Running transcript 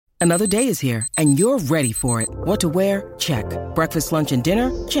Another day is here, and you're ready for it. What to wear? Check. Breakfast, lunch, and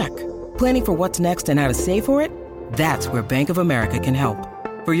dinner? Check. Planning for what's next and how to save for it? That's where Bank of America can help.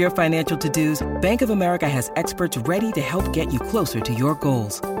 For your financial to-dos, Bank of America has experts ready to help get you closer to your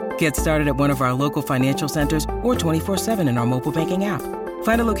goals. Get started at one of our local financial centers or 24/7 in our mobile banking app.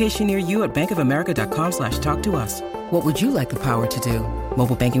 Find a location near you at bankofamerica.com/talktous. What would you like the power to do?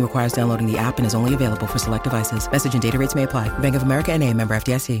 Mobile banking requires downloading the app and is only available for select devices. Message and data rates may apply. Bank of America N.A., member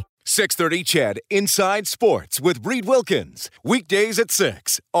FDIC. 630 CHED Inside Sports with Reed Wilkins. Weekdays at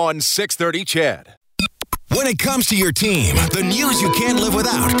 6 on 630 CHED. When it comes to your team, the news you can't live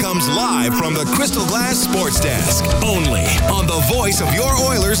without comes live from the Crystal Glass Sports Desk. Only on the voice of your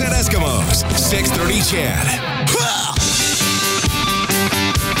Oilers and Eskimos. 630 CHED.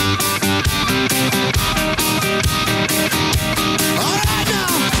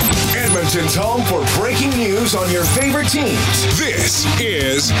 Edmonton's home for breaking news on your favorite teams. This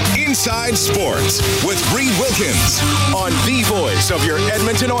is Inside Sports with Reed Wilkins on the voice of your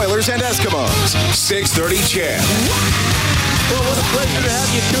Edmonton Oilers and Eskimos. 630 CHED. Well, what a pleasure to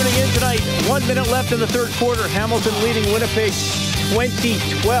have you tuning in tonight. 1 minute left in the third quarter. Hamilton leading Winnipeg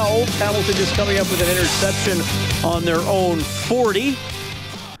 20-12. Hamilton just coming up with an interception on their own 40.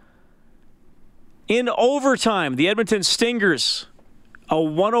 In overtime, the Edmonton Stingers, a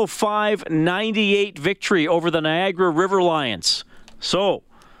 105-98 victory over the Niagara River Lions. So,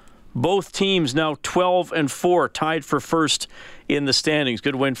 both teams now 12-4, tied for first in the standings.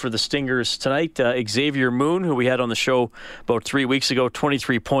 Good win for the Stingers tonight. Xavier Moon, who we had on the show about 3 weeks ago,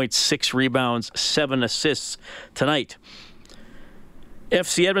 23 points, 6 rebounds, 7 assists tonight.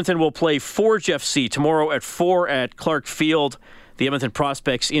 FC Edmonton will play Forge FC tomorrow at 4 at Clark Field. The Edmonton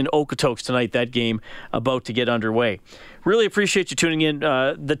Prospects in Okotoks tonight, that game about to get underway. Really appreciate you tuning in.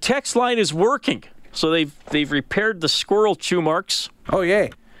 The text line is working, so they've repaired the squirrel chew marks. Oh,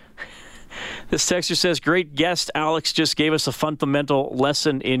 yay. This texter says, great guest, Alex just gave us a fundamental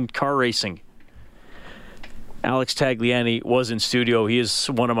lesson in car racing. Alex Tagliani was in studio. He is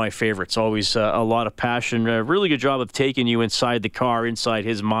one of my favorites. Always a lot of passion. A really good job of taking you inside the car, inside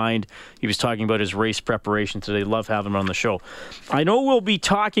his mind. He was talking about his race preparation today. Love having him on the show. I know we'll be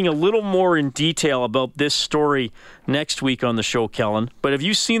talking a little more in detail about this story next week on the show, Kellen. But have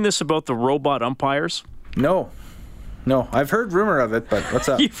you seen this about the robot umpires? No, I've heard rumor of it, but what's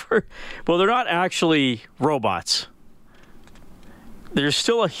up? Well, they're not actually robots. There's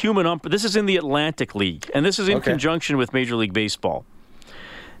still a human umpire. This is in the Atlantic League, and this is in conjunction with Major League Baseball.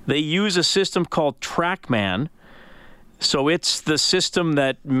 They use a system called TrackMan. So it's the system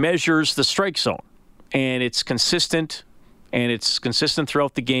that measures the strike zone, and it's consistent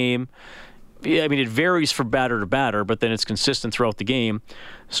throughout the game. I mean, it varies from batter to batter, but then it's consistent throughout the game.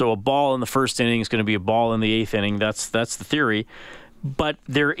 So a ball in the first inning is going to be a ball in the eighth inning. That's the theory. But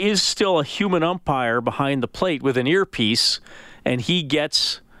there is still a human umpire behind the plate with an earpiece, and he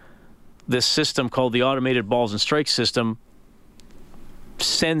gets this system called the automated balls and strikes system,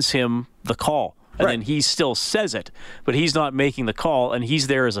 sends him the call. And then he still says it, but he's not making the call, and he's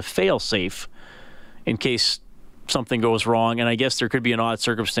there as a fail-safe in case something goes wrong. And I guess there could be an odd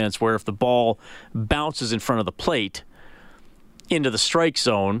circumstance where if the ball bounces in front of the plate into the strike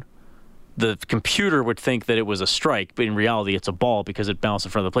zone, the computer would think that it was a strike, but in reality it's a ball because it bounced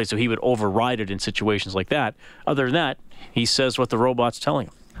in front of the plate, so he would override it in situations like that. Other than that, he says what the robot's telling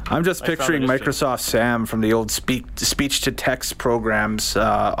him. I'm just picturing Microsoft Sam from the old speech-to-text programs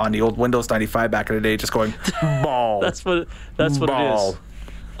on the old Windows 95 back in the day, just going, ball. That's what it is.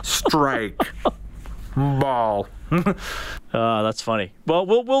 Strike. Ball. That's funny. Well,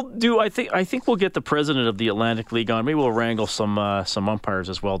 we'll do. I think we'll get the president of the Atlantic League on. Maybe we'll wrangle some umpires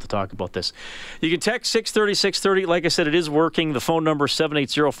as well to talk about this. You can text 630-630. Like I said, it is working. The phone number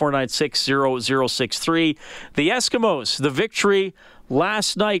 780-496-0063. The Eskimos, the victory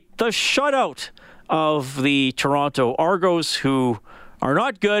last night, the shutout of the Toronto Argos, who are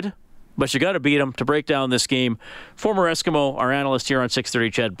not good, but you got to beat them to break down this game. Former Eskimo, our analyst here on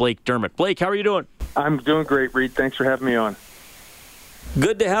 630 CHED, Blake Dermott. Blake, how are you doing? I'm doing great, Reed. Thanks for having me on.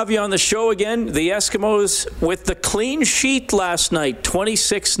 Good to have you on the show again. The Eskimos with the clean sheet last night,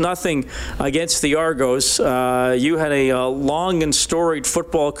 26-0 against the Argos. You had a long and storied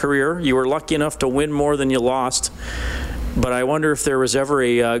football career. You were lucky enough to win more than you lost. But I wonder if there was ever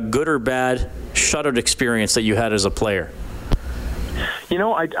a good or bad shutout experience that you had as a player. You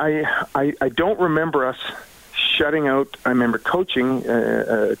know, I don't remember us shutting out. I remember coaching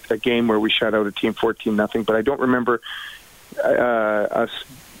a game where we shut out a team 14-0, but I don't remember us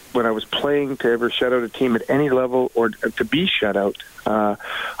when I was playing to ever shut out a team at any level or to be shut out.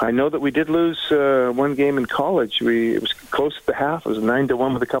 I know that we did lose one game in college. It was close at the half. It was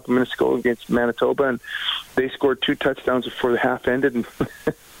 9-1 with a couple minutes to go against Manitoba, and they scored 2 touchdowns before the half ended. And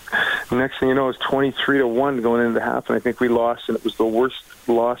next thing you know, it was 23-1 going into the half, and I think we lost, and it was the worst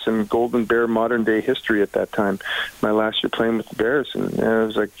loss in Golden Bear modern-day history at that time. My last year playing with the Bears, and it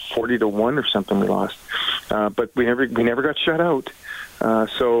was like 40-1 or something we lost. But we never got shut out.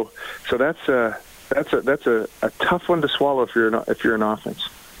 So that's a tough one to swallow if you're an offense.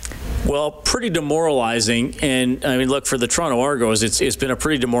 Well, pretty demoralizing. And, I mean, look, for the Toronto Argos, it's been a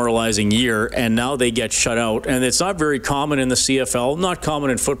pretty demoralizing year, and now they get shut out. And it's not very common in the CFL, not common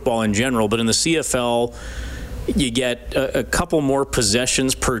in football in general, but in the CFL, you get a couple more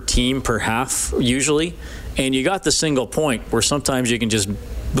possessions per team per half, usually. And you got the single point where sometimes you can just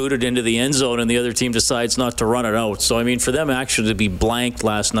boot it into the end zone and the other team decides not to run it out. So, I mean, for them actually to be blanked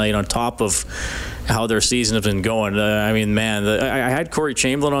last night on top of how their season has been going, I mean, man, I had Corey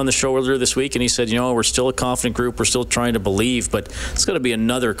Chamberlain on the show earlier this week, and he said, we're still a confident group. We're still trying to believe, but it's going to be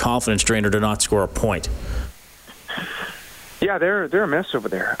another confidence drainer to not score a point. Yeah, they're a mess over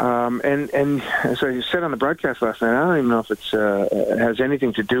there. And as I said on the broadcast last night, I don't even know if it has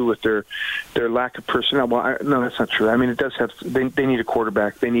anything to do with their lack of personnel. Well, no, that's not true. I mean, it does have. They need a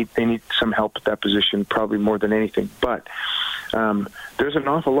quarterback. They need some help at that position, probably more than anything. But there's an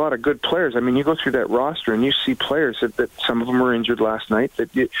awful lot of good players. I mean, you go through that roster and you see players that some of them were injured last night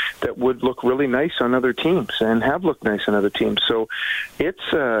that would look really nice on other teams and have looked nice on other teams. So it's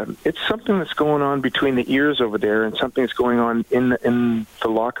something that's going on between the ears over there, and something that's going on in the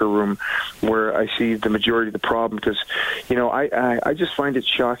locker room where I see the majority of the problem. Because I just find it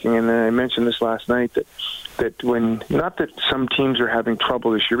shocking, and I mentioned this last night, that when, not that some teams are having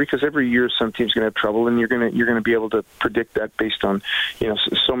trouble this year, because every year some teams are going to have trouble, and you're going to be able to predict that based on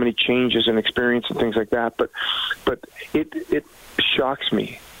so many changes and experience and things like that. But it shocks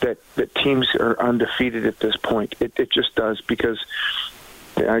me that teams are undefeated at this point. It just does, because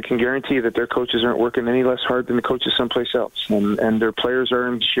I can guarantee you that their coaches aren't working any less hard than the coaches someplace else, and their players are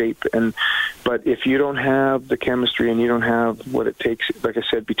in shape. But if you don't have the chemistry and you don't have what it takes, like I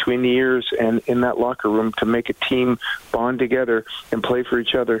said, between the ears and in that locker room to make a team bond together and play for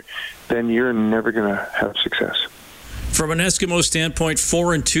each other, then you're never going to have success. From an Eskimo standpoint,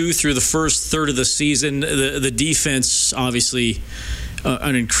 4-2 through the first third of the season. The defense, obviously,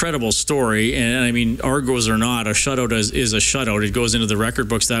 an incredible story. And I mean, Argos or not, a shutout is a shutout. It goes into the record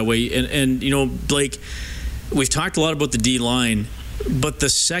books that way. And Blake, we've talked a lot about the D-line, but the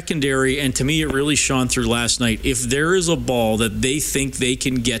secondary, and to me, it really shone through last night. If there is a ball that they think they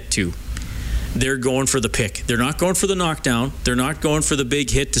can get to, they're going for the pick. They're not going for the knockdown. They're not going for the big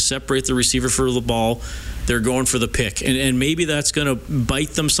hit to separate the receiver from the ball. They're going for the pick. And maybe that's going to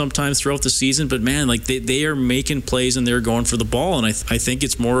bite them sometimes throughout the season, but man, like they are making plays and they're going for the ball. And I think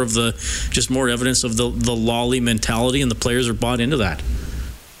it's more of more evidence of the Lolly mentality, and the players are bought into that.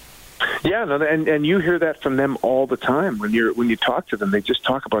 Yeah, no, and you hear that from them all the time when you talk to them. They just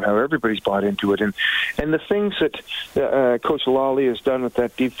talk about how everybody's bought into it, and the things that Coach Lolly has done with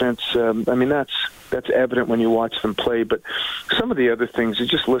that defense. I mean, that's evident when you watch them play. But some of the other things, you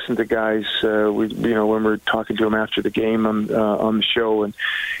just listen to guys. When we're talking to them after the game on the show,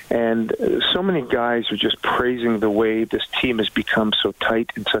 and so many guys are just praising the way this team has become so tight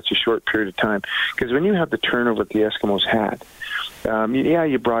in such a short period of time. Because when you have the turnover that the Eskimos had.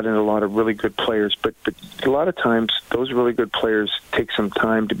 You brought in a lot of really good players, but a lot of times those really good players take some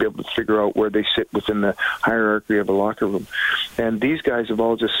time to be able to figure out where they sit within the hierarchy of the locker room. And these guys have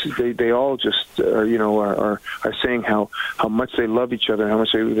all just are saying how much they love each other, how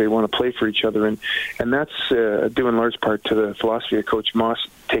much they want to play for each other, and that's due in large part to the philosophy of Coach Moss,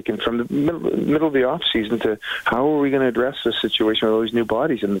 taken from the middle of the off season to how are we going to address this situation with all these new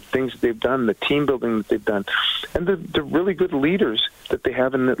bodies and the things that they've done, the team building that they've done, and the really good leaders that they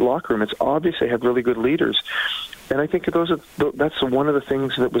have in the locker room. It's obvious they have really good leaders. And I think that's one of the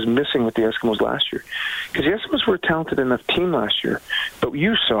things that was missing with the Eskimos last year. Because the Eskimos were a talented enough team last year. But we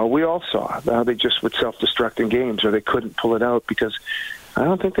all saw how they just would self-destruct in games, or they couldn't pull it out because I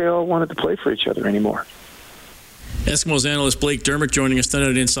don't think they all wanted to play for each other anymore. Eskimos analyst Blake Dermott joining us tonight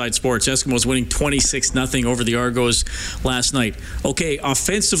at Inside Sports. Eskimos winning 26-0 over the Argos last night. Okay,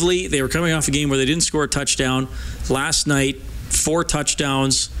 offensively, they were coming off a game where they didn't score a touchdown. Last night, 4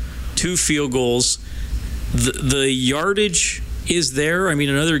 touchdowns, 2 field goals. The yardage is there. I mean,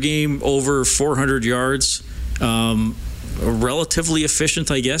 another game over 400 yards. Relatively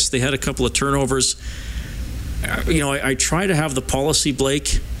efficient, I guess. They had a couple of turnovers. I try to have the policy,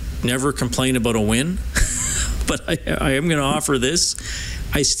 Blake, never complain about a win. But I am going to offer this.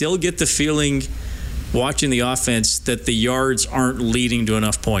 I still get the feeling watching the offense that the yards aren't leading to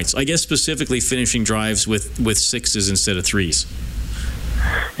enough points. I guess specifically finishing drives with sixes instead of threes.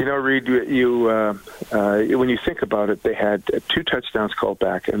 You know, Reed, when you think about it, they had 2 touchdowns called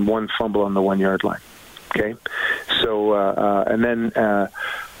back and 1 fumble on the 1-yard line. Okay, so and then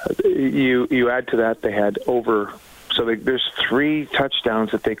you add to that they had over. So there's 3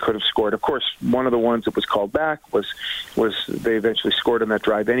 touchdowns that they could have scored. Of course, one of the ones that was called back was they eventually scored on that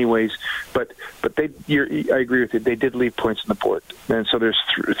drive anyways. But I agree with you. They did leave points on the board, and so there's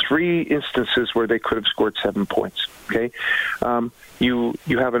 3 instances where they could have scored 7 points. Okay, you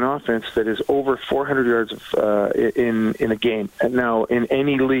have an offense that is over 400 yards in a game, and now in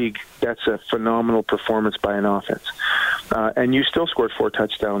any league, that's a phenomenal performance by an offense. And you still scored 4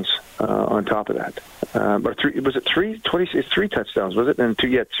 touchdowns on top of that. Or 3? Was it 3? 20? It's 3 touchdowns, was it? And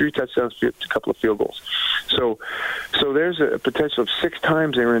 3 touchdowns, a couple of field goals. So there's a potential of 6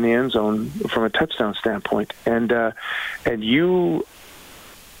 times they were in the end zone from a touchdown standpoint, and you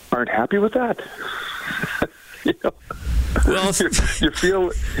aren't happy with that. You know? Well, you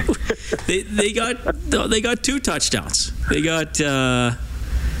feel they got 2 touchdowns. They got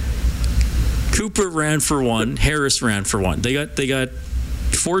Cooper ran for 1, Harris ran for 1. They got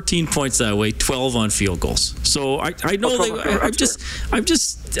 14 points that way, 12 on field goals. So I know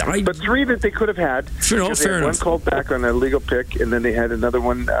but 3 that they could have had. Fair enough. One called back on a legal pick, and then they had another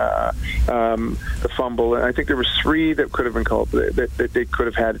one, the fumble. And I think there was 3 that could have been called that they could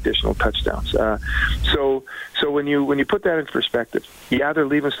have had additional touchdowns. So when you put that into perspective, yeah, they're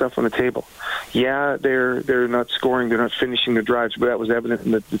leaving stuff on the table. Yeah, they're not scoring, they're not finishing the drives, but that was evident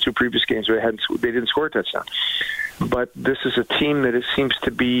in the 2 previous games where they didn't score a touchdown. But this is a team that it seems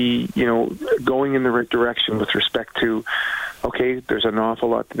to be, going in the right direction with respect to, okay, there's an awful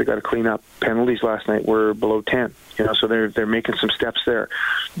lot that they got to clean up. Penalties last night were below 10, so they're making some steps there.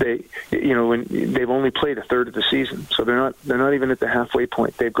 When they've only played a third of the season, so they're not even at the halfway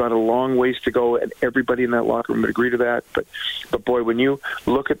point. They've got a long ways to go, and everybody in that locker room would agree to that. But boy, when you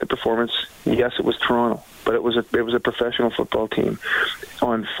look at the performance, yes, it was Toronto, but it was a professional football team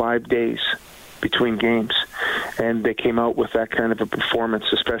on 5 days between games, and they came out with that kind of a performance,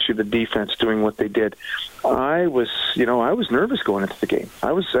 especially the defense doing what they did. I was nervous going into the game.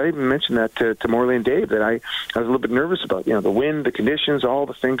 I even mentioned that to Morley and Dave, that I was a little bit nervous about, the wind, the conditions, all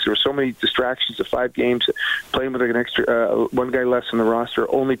the things. There were so many distractions of 5 games, playing with an extra 1 guy less on the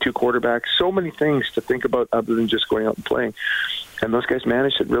roster, only 2 quarterbacks, so many things to think about other than just going out and playing. And those guys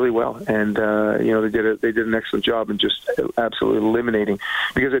managed it really well, and they did an excellent job in just absolutely eliminating.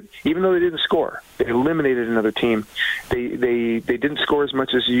 Because even though they didn't score, they eliminated another team. They didn't score as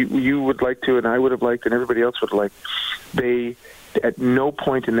much as you would like to, and I would have liked, and everybody else would have liked. At no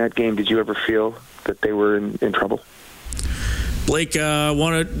point in that game did you ever feel that they were in trouble. Blake, I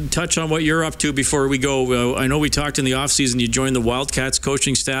want to touch on what you're up to before we go. I know we talked in the offseason. You joined the Wildcats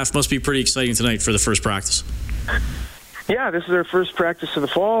coaching staff. Must be pretty exciting tonight for the first practice. Yeah, this is our first practice of the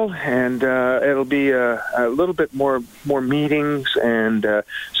fall, and it'll be a little bit more meetings and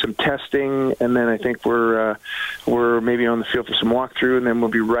some testing, and then I think we're maybe on the field for some walkthrough, and then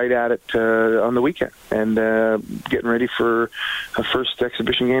we'll be right at it on the weekend and getting ready for a first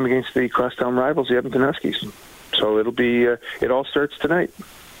exhibition game against the crosstown rivals, the Edmonton Huskies. So it'll be it all starts tonight.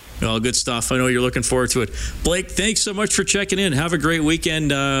 Well, good stuff. I know you're looking forward to it. Blake, thanks so much for checking in. Have a great weekend.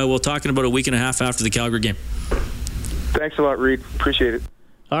 We'll talk in about a week and a half after the Calgary game. Thanks a lot, Reed. Appreciate it.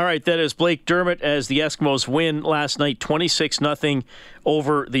 All right, that is Blake Dermott as the Eskimos win last night, 26-0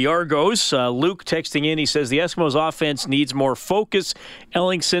 over the Argos. Luke texting in, he says the Eskimos offense needs more focus.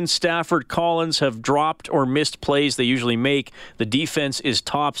 Ellingson, Stafford, Collins have dropped or missed plays they usually make. The defense is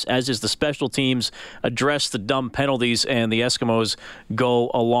tops, as is the special teams. Address the dumb penalties, and the Eskimos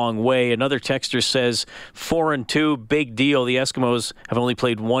go a long way. Another texter says 4-2, big deal. The Eskimos have only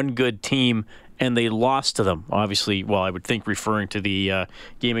played 1 good team, and they lost to them. Obviously, well, I would think referring to the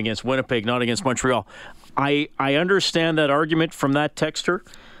game against Winnipeg, not against Montreal. I understand that argument from that texter,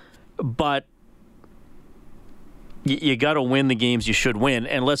 but you got to win the games you should win.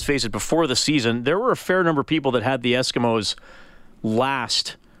 And let's face it, before the season, there were a fair number of people that had the Eskimos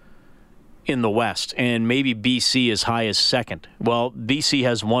last in the West, and maybe BC as high as second. Well, BC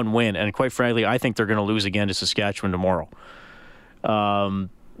has 1 win, and quite frankly, I think they're going to lose again to Saskatchewan tomorrow.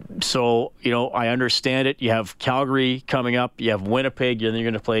 So, I understand it. You have Calgary coming up. You have Winnipeg. And you're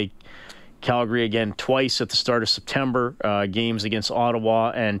going to play Calgary again twice at the start of September. Games against Ottawa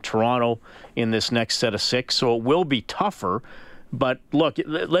and Toronto in this next set of 6. So it will be tougher. But look,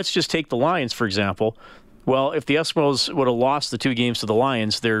 let's just take the Lions, for example. Well, if the Eskimos would have lost the 2 games to the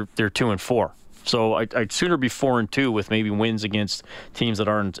Lions, they're 2-4. So I'd sooner be 4-2 with maybe wins against teams that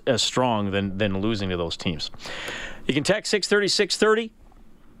aren't as strong than losing to those teams. You can text 630-630.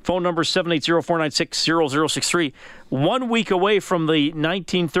 Phone number 780-496-0063. 1 week away from the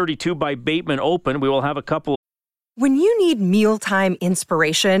 1932 by Bateman Open. We will have a couple. When you need mealtime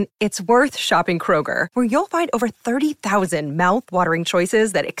inspiration, it's worth shopping Kroger, where you'll find over 30,000 mouth-watering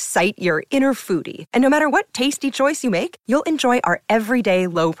choices that excite your inner foodie. And no matter what tasty choice you make, you'll enjoy our everyday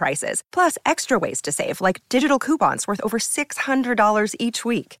low prices, plus extra ways to save, like digital coupons worth over $600 each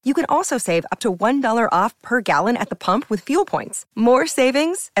week. You can also save up to $1 off per gallon at the pump with fuel points. More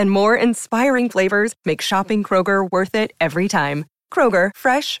savings and more inspiring flavors make shopping Kroger worth it every time. Kroger,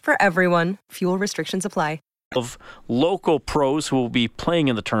 fresh for everyone. Fuel restrictions apply. Of local pros who will be playing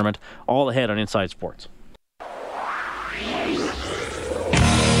in the tournament, all ahead on Inside Sports.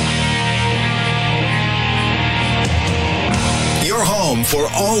 Your home for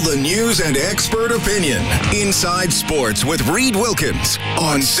all the news and expert opinion. Inside Sports with Reed Wilkins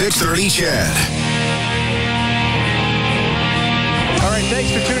on 630 CHED. All right,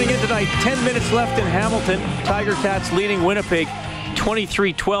 thanks for tuning in tonight. 10 minutes left in Hamilton. Tiger Cats leading Winnipeg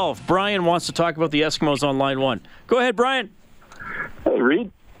 23-12. Brian wants to talk about the Eskimos on line one. Go ahead, Brian. Hey,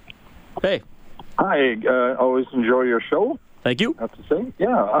 Reed. Hey. Hi. Always enjoy your show. Thank you. That's the same.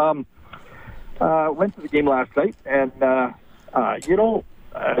 Yeah. Went to the game last night, and, I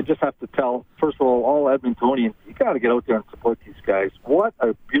just have to tell, first of all Edmontonians, you got to get out there and support these guys. What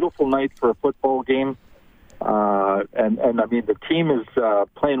a beautiful night for a football game. And I mean, the team is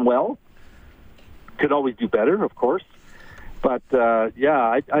playing well. Could always do better, of course. But, I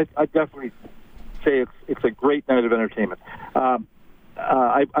definitely say it's a great night of entertainment. I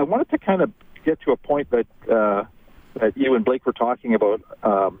wanted to kind of get to a point that you and Blake were talking about,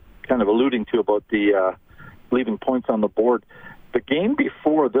 kind of alluding to about the leaving points on the board. The game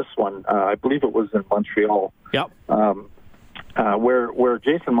before this one, I believe it was in Montreal, yep. Where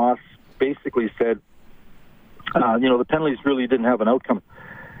Jason Moss basically said, the penalties really didn't have an outcome.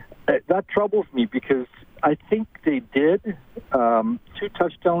 That troubles me because I think they did. 2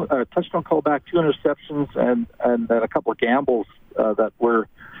 touchdown callback, 2 interceptions, and then a couple of gambles that were,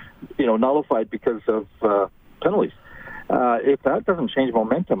 nullified because of penalties. If that doesn't change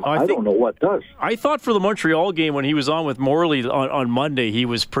momentum, I don't know what does. I thought for the Montreal game when he was on with Morley on Monday,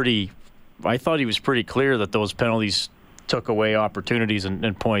 I thought he was pretty clear that those penalties took away opportunities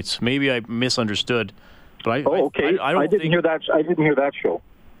and points. Maybe I misunderstood. But okay. I didn't hear that. I didn't hear that show.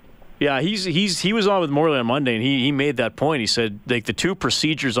 Yeah, he was on with Morley on Monday, and he made that point. He said, like, the 2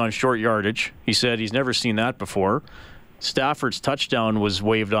 procedures on short yardage, he said he's never seen that before. Stafford's touchdown was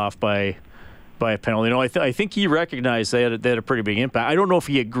waved off by a penalty. I think he recognized they had a pretty big impact. I don't know if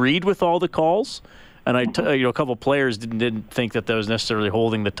he agreed with all the calls, and a couple of players didn't think that was necessarily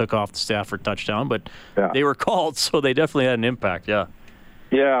holding that took off the Stafford touchdown, but they were called, so they definitely had an impact, yeah.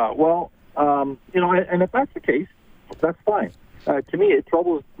 Yeah, well, and if that's the case, that's fine. To me, it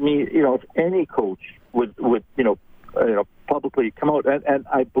troubles me, if any coach would publicly come out, and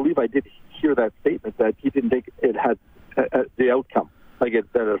I believe I did hear that statement that he didn't think it had the outcome, that it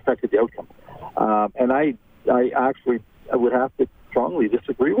affected the outcome. And I actually would have to strongly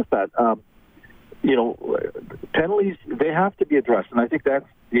disagree with that. Penalties, they have to be addressed, and I think that's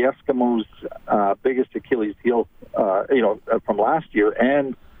the Eskimos' biggest Achilles heel, from last year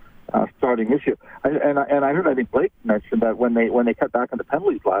and starting this year. And I heard, I think Blake mentioned that when they cut back on the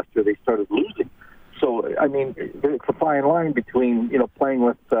penalties last year, they started losing. So, I mean, it's a fine line between, playing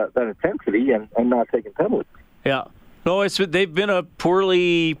with that intensity and not taking penalties. Yeah. No, they've been a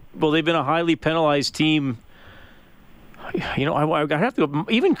highly penalized team. I have to go.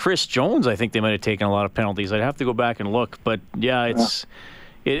 Even Chris Jones, I think they might have taken a lot of penalties. I'd have to go back and look, but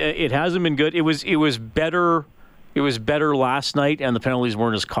it hasn't been good. It was better. It was better last night, and the penalties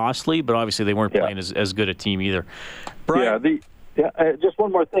weren't as costly. But obviously, they weren't playing as good a team either. Brian? Just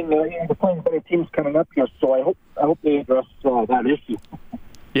one more thing. They're playing better teams coming up here, so I hope they address that issue.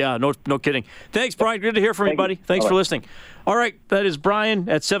 Yeah, no kidding. Thanks, Brian. Good to hear from you, buddy. Thanks for listening. All right, that is Brian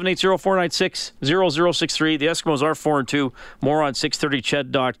at 780-496-0063. The Eskimos are 4-2. More on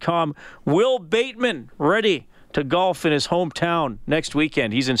 630ched.com. Will Bateman ready to golf in his hometown next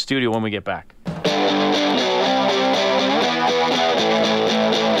weekend. He's in studio when we get back.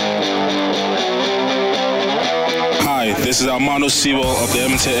 Hi, this is Armando Sewell of the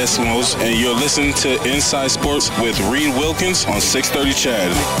Edmonton Eskimos, and you're listening to Inside Sports with Reed Wilkins on 630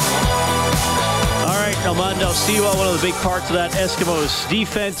 CHED. All right, Armando Sewell, one of the big parts of that Eskimos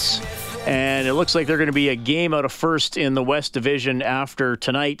defense, and it looks like they're going to be a game out of first in the West Division after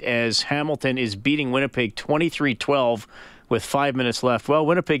tonight as Hamilton is beating Winnipeg 23-12 with 5 minutes left. Well,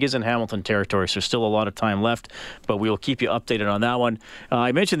 Winnipeg is in Hamilton territory, so still a lot of time left, but we will keep you updated on that one.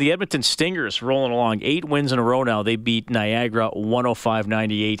 I mentioned the Edmonton Stingers rolling along. 8 wins in a row now. They beat Niagara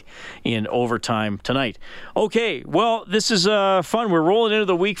 105-98 in overtime tonight. Okay, well, this is fun. We're rolling into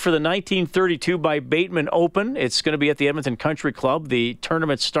the week for the 1932 by Bateman Open. It's going to be at the Edmonton Country Club. The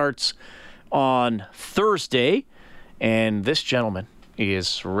tournament starts on Thursday, and this gentleman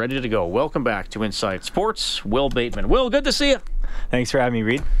is ready to go. Welcome back to Inside Sports, Will Bateman. Will, good to see you. Thanks for having me,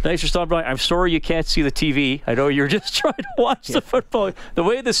 Reed. Thanks for stopping by. I'm sorry you can't see the TV. I know you're just trying to watch the football. The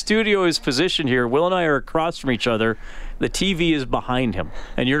way the studio is positioned here, Will and I are across from each other. The TV is behind him.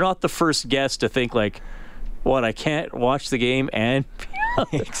 And you're not the first guest to think like, what, I can't watch the game and...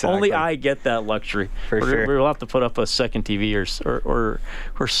 Exactly. Only I get that luxury. For sure. We'll have to put up a second TV or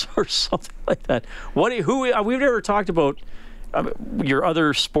something like that. We've never talked about your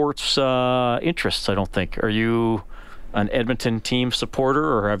other sports interests, I don't think. Are you an Edmonton team supporter,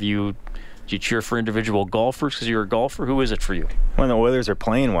 or do you cheer for individual golfers because you're a golfer? Who is it for you? When the Oilers are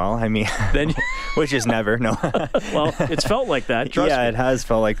playing well, I mean, then which is never, no. Well, it's felt like that, trust me. It has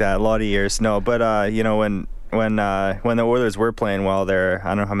felt like that a lot of years. No, but when the Oilers were playing well there, I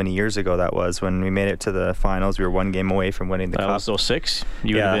don't know how many years ago that was, when we made it to the finals. We were 1 game away from winning the Cup. That was 06?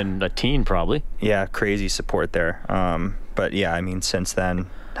 You would have been a teen, probably. Yeah, crazy support there. But yeah, I mean, since then,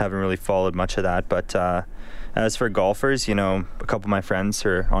 haven't really followed much of that. But as for golfers, a couple of my friends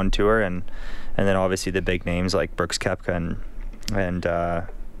are on tour, and then obviously the big names like Brooks Koepka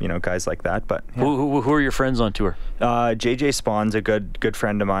and guys like that. But yeah. Who are your friends on tour? JJ Spawn's a good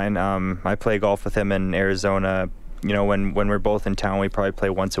friend of mine. I play golf with him in Arizona. When we're both in town, we probably play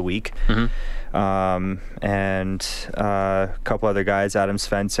once a week. Mm-hmm. And a couple other guys, Adam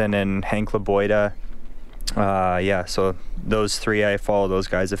Svensson and Hank LaBoida. So those three, I follow those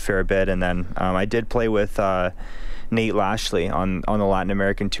guys a fair bit. And then I did play with Nate Lashley on the Latin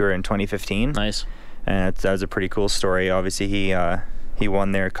American tour in 2015. Nice. And that was a pretty cool story. Obviously, he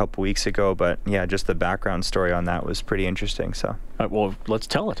won there a couple weeks ago, but yeah, just the background story on that was pretty interesting. So, well, let's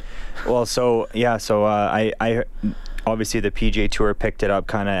tell it. Well, I obviously the PGA Tour picked it up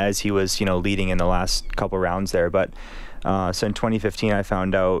kind of as he was, leading in the last couple rounds there. But so in 2015, I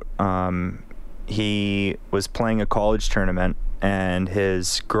found out he was playing a college tournament, and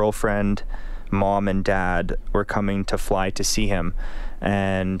his girlfriend, mom, and dad were coming to fly to see him,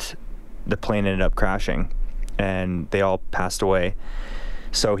 and the plane ended up crashing, and they all passed away.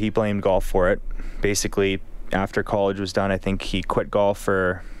 So he blamed golf for it. Basically, after college was done, I think he quit golf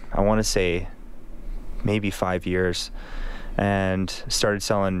for, I want to say, maybe 5 years, and started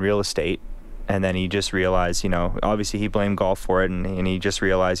selling real estate. And then he just realized, obviously he blamed golf for it, and he just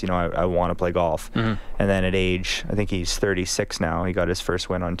realized, I want to play golf. Mm-hmm. And then at age, I think he's 36 now, he got his first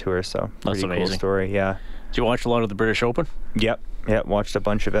win on tour. So that's pretty amazing. Cool story, yeah. Did you watch a lot of the British Open? Yep, watched a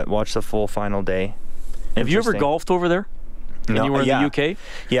bunch of it. Watched the full final day. Have you ever golfed over there? No, Anywhere in the UK?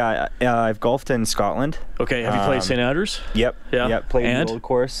 Yeah, I've golfed in Scotland. Okay, have you played St. Andrews? Yep. Played the Old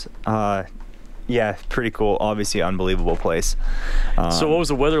Course. Yeah, pretty cool. Obviously, unbelievable place. So what was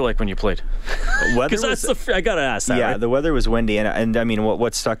the weather like when you played? Because I gotta ask that. Yeah, right? The weather was windy, and I mean,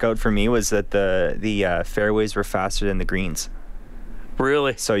 what stuck out for me was that the fairways were faster than the greens.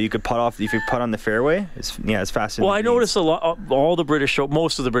 Really? So you could putt on the fairway. It's faster. Well, I noticed a lot.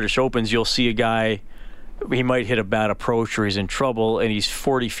 Most of the British Opens, you'll see a guy. He might hit a bad approach, or he's in trouble, and he's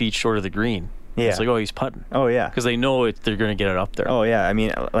 40 feet short of the green. Yeah. It's like, he's putting. Oh, yeah. Because they know they're going to get it up there. Oh, yeah. I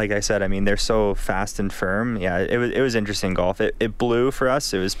mean, like I said, they're so fast and firm. Yeah, it was interesting golf. It blew for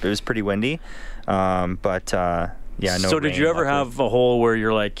us. It was pretty windy. No. So did you ever have a hole where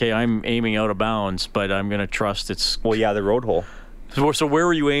you're like, okay, I'm aiming out of bounds, but I'm going to trust it's... Well, yeah, the road hole. So where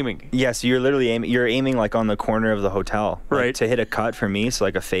were you aiming? Yes, you're literally aiming like on the corner of the hotel, right? To hit a cut for me, so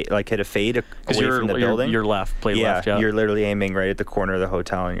like hit a fade away from the building. You're left, left. Yeah, you're literally aiming right at the corner of the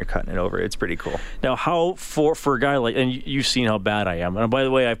hotel, and you're cutting it over. It's pretty cool. Now, how for a guy like, and you've seen how bad I am. And by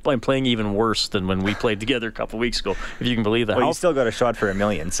the way, I'm playing even worse than when we played together a couple of weeks ago, if you can believe that. Well, you still got a shot for $1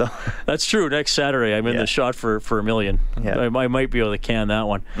 million, so that's true. Next Saturday, I'm in the shot for $1 million. Yeah. I might be able to can that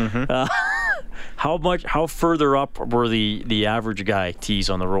one. Mm-hmm. How further up were the average guy tees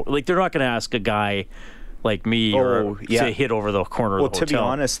on the road? Like, they're not going to ask a guy like me to hit over the corner of the hotel. Well, to be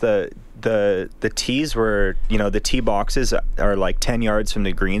honest, the tees were, the tee boxes are like 10 yards from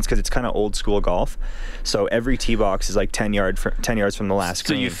the greens, because it's kind of old school golf. So every tee box is like 10 yards from the last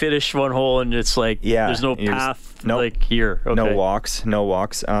green. So you finish one hole and it's like there's no path like here. Okay. No walks.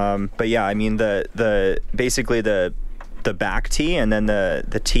 But yeah, I mean basically the the back tee and then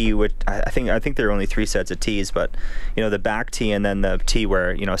the tee, which I think there are only 3 sets of tees, but the back tee and then the tee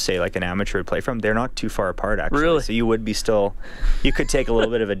where say like an amateur would play from, they're not too far apart actually. Really? So you could take a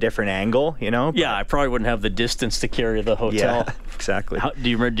little bit of a different angle, Yeah, I probably wouldn't have the distance to carry the hotel. Yeah, exactly. Do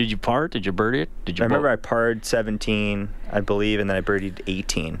you remember? Did you par? Did you birdie it? I remember I parred 17, I believe, and then I birdied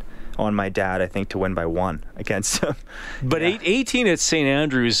 18 on my dad, I think, to win by 1 against him. But 18 at St.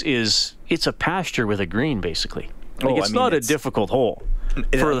 Andrews it's a pasture with a green basically. It's not a difficult hole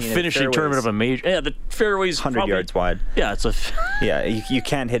for the finishing tournament of a major. Yeah, the fairway's 100 yards wide. Yeah, it's yeah, you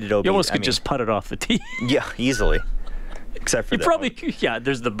can't hit it over. You almost could just putt it off the tee. Yeah, easily. Except for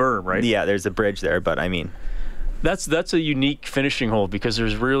there's the berm, right? Yeah, there's the bridge there, but I mean, that's a unique finishing hole because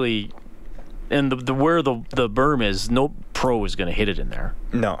there's really, and where the berm is, no pro is going to hit it in there.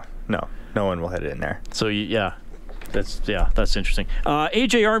 No one will hit it in there. So that's interesting.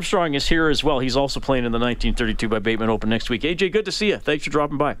 AJ Armstrong is here as well. He's also playing in the 1932 by Bateman Open next week. AJ, good to see you. Thanks for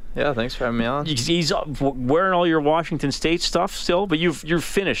dropping by. Yeah, thanks for having me on. He's wearing all your Washington State stuff still, but you're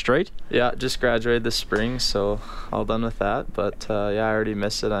finished, right? Yeah, just graduated this spring, so all done with that. But I already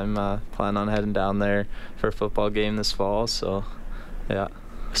missed it. I'm planning on heading down there for a football game this fall. So, yeah.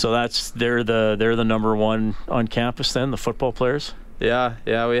 So they're the number one on campus then, the football players. Yeah,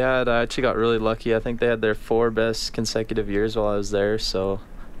 I actually got really lucky. I think they had their 4 best consecutive years while I was there, so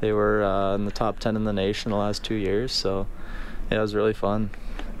they were in the top 10 in the nation the last 2 years, so yeah, it was really fun.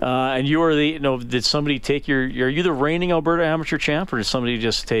 And you were did somebody take are you the reigning Alberta amateur champ, or did somebody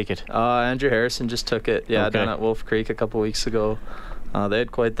just take it? Andrew Harrison just took it, okay. Down at Wolf Creek a couple weeks ago. They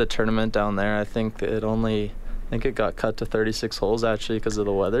had quite the tournament down there. I think it got cut to 36 holes actually because of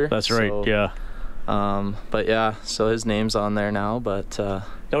the weather. That's right, yeah. But yeah, so his name's on there now. But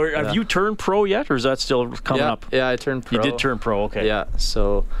have you turned pro yet, or is that still coming up? Yeah, I turned pro. You did turn pro, okay. Yeah,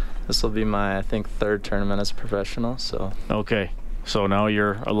 so this will be my, I think, 3rd tournament as a professional. So okay, so now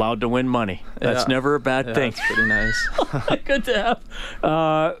you're allowed to win money. That's never a bad thing. That's pretty nice. Good to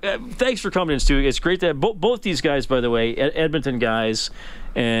have. Thanks for coming in, Stu. It's great to have both these guys, by the way, Edmonton guys.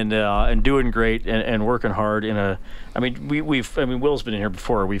 And doing great and working hard Will's been in here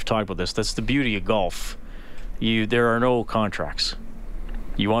before. We've talked about this. That's the beauty of golf. There are no contracts.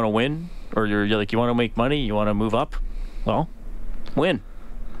 You want to win, or you're like, you want to make money, you want to move up. Well, win,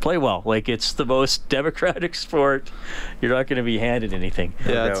 play well. Like, it's the most democratic sport. You're not going to be handed anything.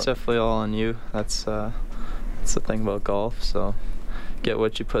 Yeah, it's definitely all on you. That's the thing about golf. So. Get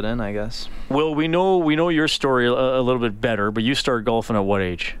what you put in, I guess. Well, we know your story a little bit better, but you started golfing at what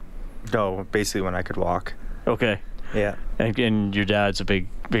age? Oh, basically when I could walk. Okay. Yeah. And your dad's a big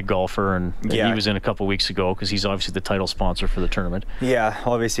golfer, and he was in a couple weeks ago because he's obviously the title sponsor for the tournament. Yeah,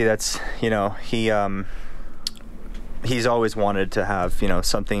 obviously that's he's always wanted to have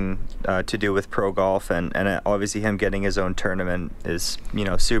something to do with pro golf, and obviously him getting his own tournament is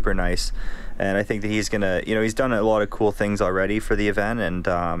super nice. And I think that he's going to, he's done a lot of cool things already for the event. And,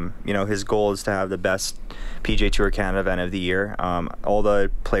 his goal is to have the best PGA Tour Canada event of the year. All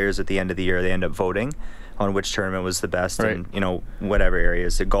the players at the end of the year, they end up voting on which tournament was the best in, whatever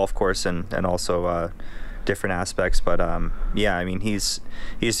areas, the golf course and also different aspects. But, he's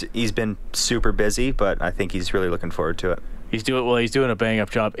been super busy, but I think he's really looking forward to it. He's doing a bang-up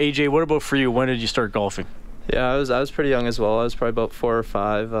job. AJ, what about for you? When did you start golfing? Yeah, I was pretty young as well. I was probably about 4 or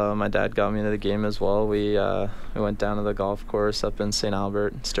 5. My dad got me into the game as well. We went down to the golf course up in St.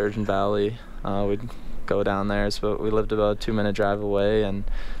 Albert, Sturgeon Valley. We'd go down there. So we lived about a 2-minute drive away, and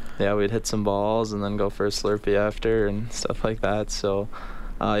we'd hit some balls and then go for a Slurpee after and stuff like that. So,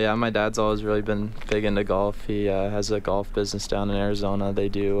 my dad's always really been big into golf. He has a golf business down in Arizona. They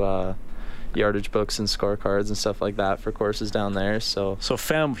do yardage books and scorecards and stuff like that for courses down there. So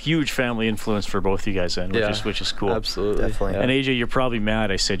huge family influence for both you guys then, which is cool. Absolutely. Definitely. And AJ, you're probably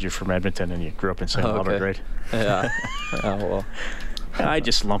mad I said you're from Edmonton and you grew up in St. Albert, right? Yeah. Well. I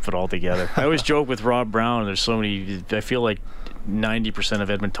just lump it all together. I always joke with Rob Brown, there's so many, I feel like 90% of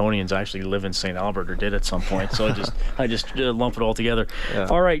Edmontonians actually live in St. Albert or did at some point. So I just lump it all together. Yeah.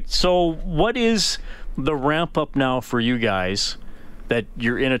 All right. So what is the ramp up now for you guys? That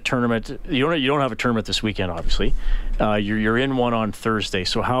you're in a tournament. You don't have a tournament this weekend, obviously. You're in one on Thursday.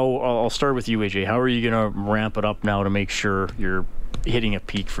 So I'll start with you, AJ. How are you going to ramp it up now to make sure you're hitting a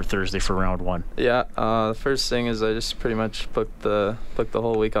peak for Thursday for round 1? Yeah. The first thing is I just pretty much booked the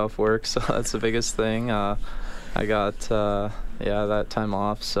whole week off work. So that's the biggest thing. I got that time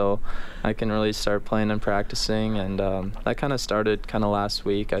off, so I can really start playing and practicing. And that kind of started last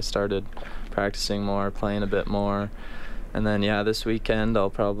week. I started practicing more, playing a bit more. And then, this weekend I'll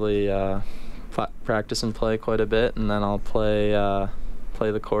probably practice and play quite a bit, and then I'll play play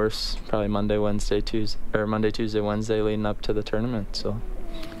the course probably Monday, Tuesday, Wednesday leading up to the tournament. So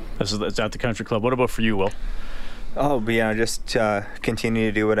that's at the country club. What about for you, Will? Oh, but just continue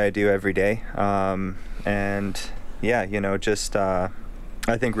to do what I do every day. And yeah, just I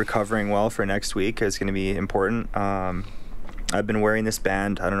think recovering well for next week is going to be important. I've been wearing this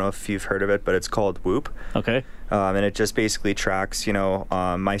band. I don't know if you've heard of it, but it's called Whoop. Okay. And it just basically tracks,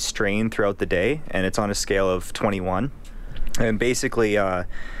 my strain throughout the day, and it's on a scale of 21. And basically,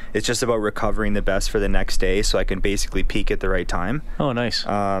 it's just about recovering the best for the next day, so I can basically peak at the right time. Oh, nice.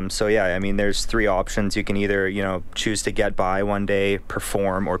 So yeah, I mean, there's 3 options. You can either, choose to get by one day,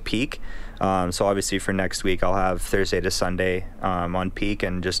 perform, or peak. So obviously for next week, I'll have Thursday to Sunday on peak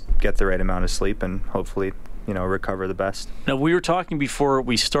and just get the right amount of sleep and hopefully, recover the best. Now, we were talking before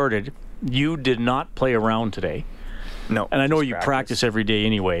we started. You did not play around today. No. And I know you practice every day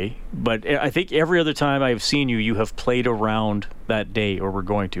anyway, but I think every other time I've seen you, you have played around that day or were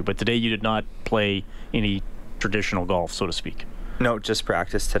going to. But today you did not play any traditional golf, so to speak. No, just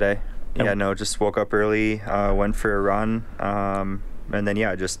practice today. Yeah, no, just woke up early, went for a run, and then,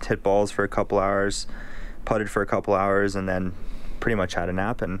 just hit balls for a couple hours, putted for a couple hours, and then pretty much had a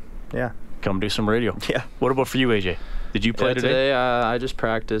nap, and Come do some radio. Yeah. What about for you, AJ? Did you play today? I just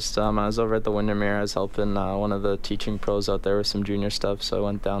practiced. I was over at the Windermere. I was helping one of the teaching pros out there with some junior stuff, so I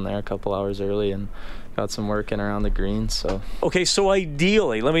went down there a couple hours early and got some work in around the greens. So. Okay, so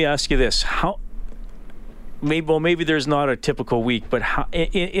ideally, let me ask you this: maybe there's not a typical week, but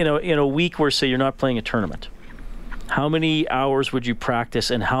in a week where, say, you're not playing a tournament, how many hours would you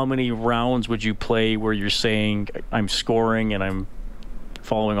practice, and how many rounds would you play where you're saying I'm scoring and I'm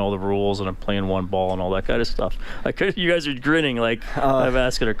following all the rules and I'm playing one ball and all that kind of stuff? You guys are grinning like I'm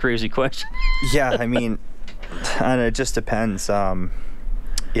asking a crazy question. Yeah, I mean, and it just depends. For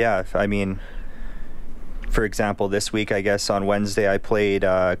example, this week, I guess on Wednesday I played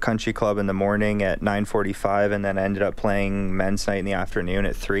Country Club in the morning at 9:45, and then I ended up playing men's night in the afternoon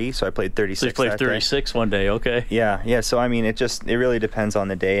at 3. So I played 36. So you played 36 one day, okay? Yeah. So I mean, it really depends on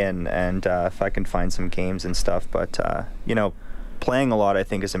the day and if I can find some games and stuff. But playing a lot, I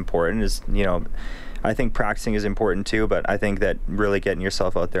think, is important. I think practicing is important too, but I think that really getting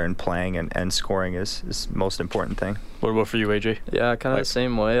yourself out there and playing and scoring is the most important thing. What about for you, AJ? Yeah, kind of the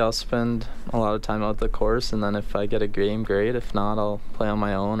same way. I'll spend a lot of time out the course, and then if I get a game, great. If not, I'll play on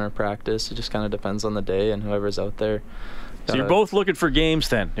my own or practice. It just kind of depends on the day and whoever's out there. So you're both looking for games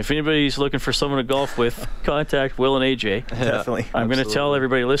then. If anybody's looking for someone to golf with, contact Will and AJ. Definitely. I'm going to tell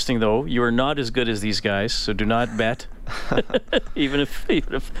everybody listening, though, you are not as good as these guys, so do not bet. even if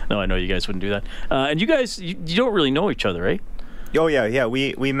no, I know you guys wouldn't do that. And you guys, you don't really know each other, right? Oh yeah.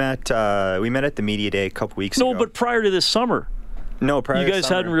 We met at the media day a couple weeks ago. No, but prior to this summer. No, prior. You guys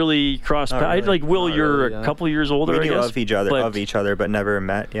hadn't really crossed paths. Really. Like Will, you're a couple years older. We knew of each other, but never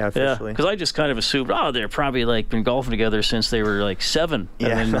met. Yeah, officially. Because I just kind of assumed, they're probably like been golfing together since they were like 7.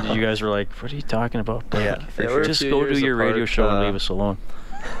 And then you guys were like, "What are you talking about?" Just go do your radio show and leave us alone.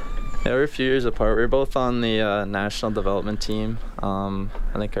 Yeah, we're a few years apart. We were both on the national development team. I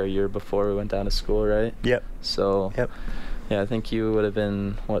think our year before we went down to school, right? Yep. So. Yep. Yeah, I think you would have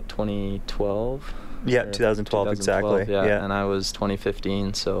been 2012. Yeah, 2012 exactly. Yeah, and I was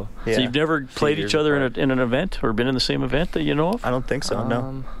 2015. So. Yeah. So you've never played each other in an event or been in the same event that you know of? I don't think so.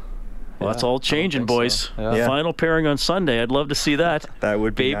 No. Well, that's all changing, boys. So. Yeah. Final pairing on Sunday. I'd love to see that. That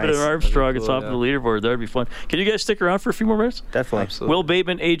would be Bateman nice. and Armstrong at top of the leaderboard. That would be fun. Can you guys stick around for a few more minutes? Definitely. Absolutely. Will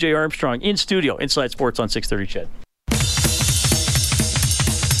Bateman, AJ Armstrong in studio, Inside Sports on 630 CHED.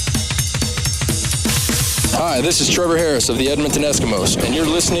 Hi, this is Trevor Harris of the Edmonton Eskimos, and you're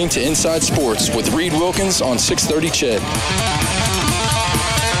listening to Inside Sports with Reed Wilkins on 630 CHED.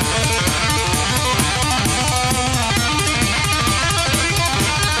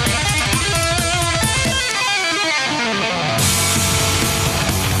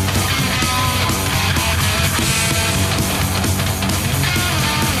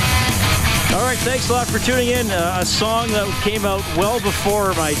 All right, thanks a lot for tuning in. A song that came out well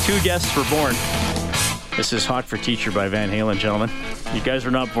before my 2 guests were born. This is Hot for Teacher by Van Halen, gentlemen. You guys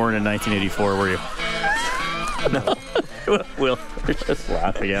were not born in 1984, were you? No. Will, you're just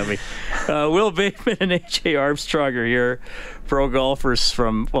laughing at me. Will Bateman and AJ Armstrong are here, pro golfers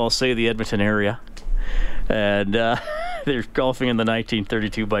from, say the Edmonton area. And they're golfing in the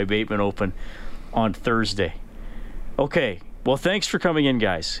 1932 by Bateman Open on Thursday. Okay, well, thanks for coming in,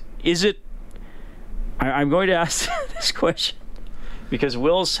 guys. I'm going to ask this question because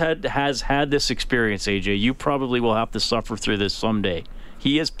Will's has had this experience, AJ. You probably will have to suffer through this someday.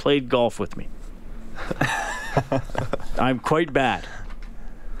 He has played golf with me. I'm quite bad.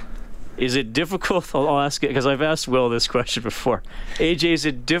 Is it difficult? I'll ask it because I've asked Will this question before. AJ, is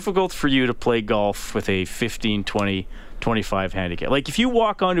it difficult for you to play golf with a 15, 20, 25 handicap? Like if you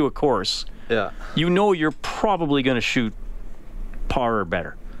walk onto a course, you know you're probably going to shoot par or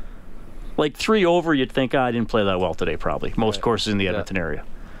better. Like 3 over, you'd think, I didn't play that well today, probably. Most courses in the Edmonton area.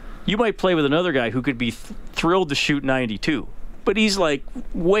 You might play with another guy who could be thrilled to shoot 92, but he's like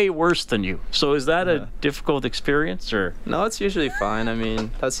way worse than you. So is that a difficult experience, or? No, it's usually fine. I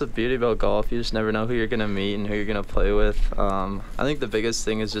mean, that's the beauty about golf. You just never know who you're gonna meet and who you're gonna play with. I think the biggest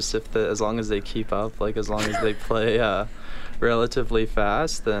thing is just as long as they keep up, like as long as they play relatively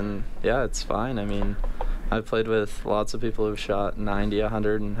fast, then it's fine. I mean, I've played with lots of people who've shot 90,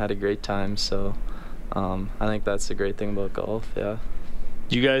 100, and had a great time. So I think that's the great thing about golf. Yeah.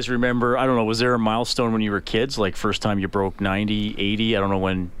 Do you guys remember, I don't know, was there a milestone when you were kids, like first time you broke 90, 80? I don't know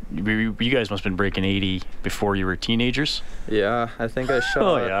when, you guys must have been breaking 80 before you were teenagers? Yeah, I think I shot...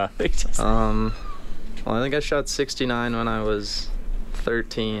 Oh, yeah. Well, I think I shot 69 when I was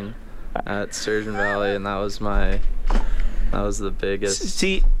 13 at Sturgeon Valley, and that was the biggest...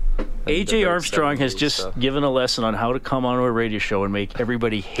 See, AJ Armstrong has just given a lesson on how to come onto a radio show and make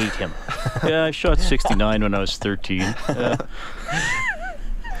everybody hate him. Yeah, I shot 69 when I was 13.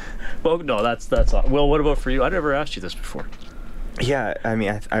 Well, no, that's all. Well, what about for you? I never asked you this before. Yeah, I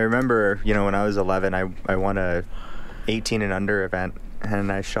mean, I remember, when I was 11, I won a 18 and under event,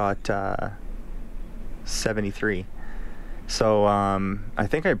 and I shot 73. So I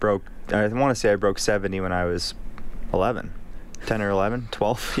think I want to say I broke 70 when I was 11, 10 or 11,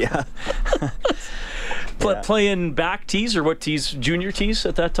 12, yeah. Playing back tees, or what tees? Junior tees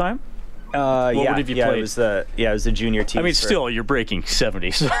at that time? What have you played? It was the junior team. I mean, still, you're breaking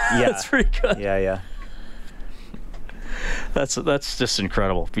 70s. So that's pretty good. Yeah. That's just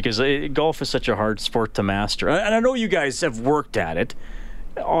incredible, because golf is such a hard sport to master. And I know you guys have worked at it,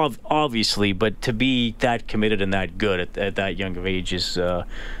 obviously, but to be that committed and that good at that young of age is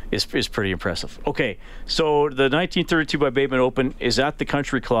pretty impressive. Okay, so the 1932 by Bateman Open is at the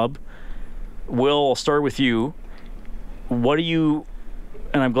Country Club. Will, I'll start with you. What do you...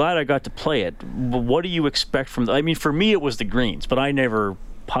 And I'm glad I got to play it. But what do you expect from I mean, for me, it was the greens, but I never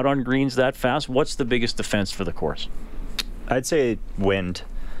putt on greens that fast. What's the biggest defense for the course? I'd say wind.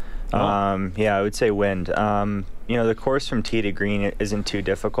 Oh. I would say wind. The course from tee to green isn't too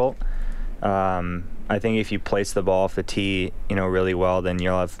difficult. I think if you place the ball off the tee, really well, then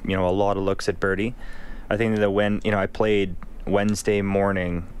you'll have, a lot of looks at birdie. I think that the wind, I played Wednesday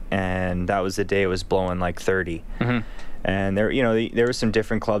morning, and that was the day it was blowing like 30. Mm-hmm. And there were some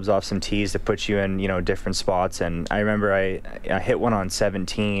different clubs off some tees that put you in, different spots. And I remember I hit one on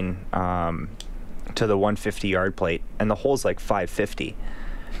 17 to the 150-yard plate, and the hole's like 550,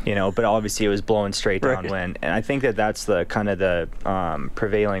 but obviously it was blowing straight downwind. And I think that's the kind of the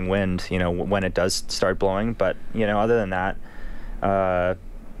prevailing wind, when it does start blowing. But, other than that,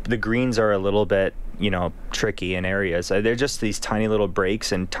 the greens are a little bit, tricky in areas. They're just these tiny little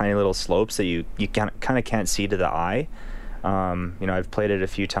breaks and tiny little slopes that you kind of can't see to the eye. I've played it a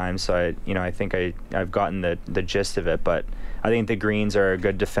few times, so I think I've gotten the gist of it, but I think the greens are a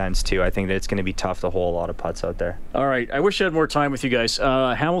good defense too. I think that it's going to be tough to hole a lot of putts out there. All right, I wish I had more time with you guys.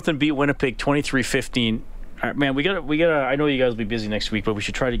 Hamilton beat Winnipeg 23-15. Man, we gotta. I know you guys will be busy next week, but we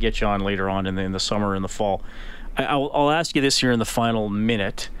should try to get you on later on in the summer and the fall. I'll ask you this here in the final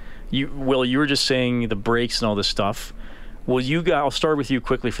minute. Will, you were just saying the breaks and all this stuff. I'll start with you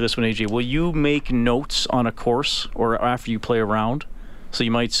quickly for this one, AJ. Will you make notes on a course or after you play around? So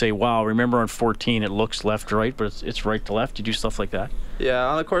you might say, wow, remember on 14 it looks left to right, but it's right to left. You do stuff like that? Yeah,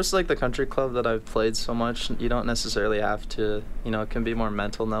 on a course like the Country Club that I've played so much, you don't necessarily have to, it can be more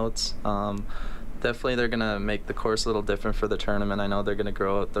mental notes. Definitely they're going to make the course a little different for the tournament. I know they're going to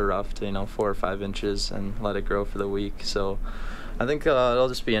grow out the rough to, 4 or 5 inches and let it grow for the week. So I think it'll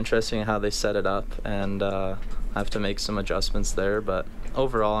just be interesting how they set it up, and I have to make some adjustments there, but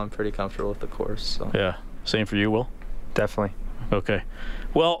overall I'm pretty comfortable with the course. So. Yeah, same for you, Will? Definitely. Okay.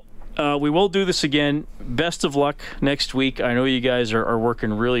 Well, we will do this again. Best of luck next week. I know you guys are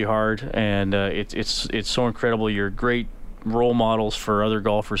working really hard, and it's so incredible. You're great role models for other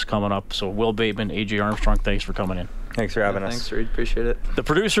golfers coming up. So Will Bateman, AJ Armstrong, thanks for coming in. Thanks for having us. Thanks, Reed. Appreciate it. The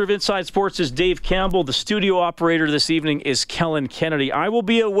producer of Inside Sports is Dave Campbell. The studio operator this evening is Kellen Kennedy. I will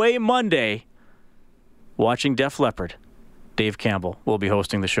be away Monday watching Def Leppard. Dave Campbell will be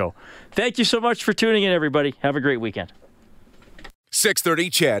hosting the show. Thank you so much for tuning in, everybody. Have a great weekend. 630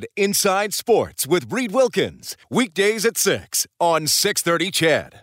 CHED Inside Sports with Reed Wilkins. Weekdays at 6 on 630 CHED.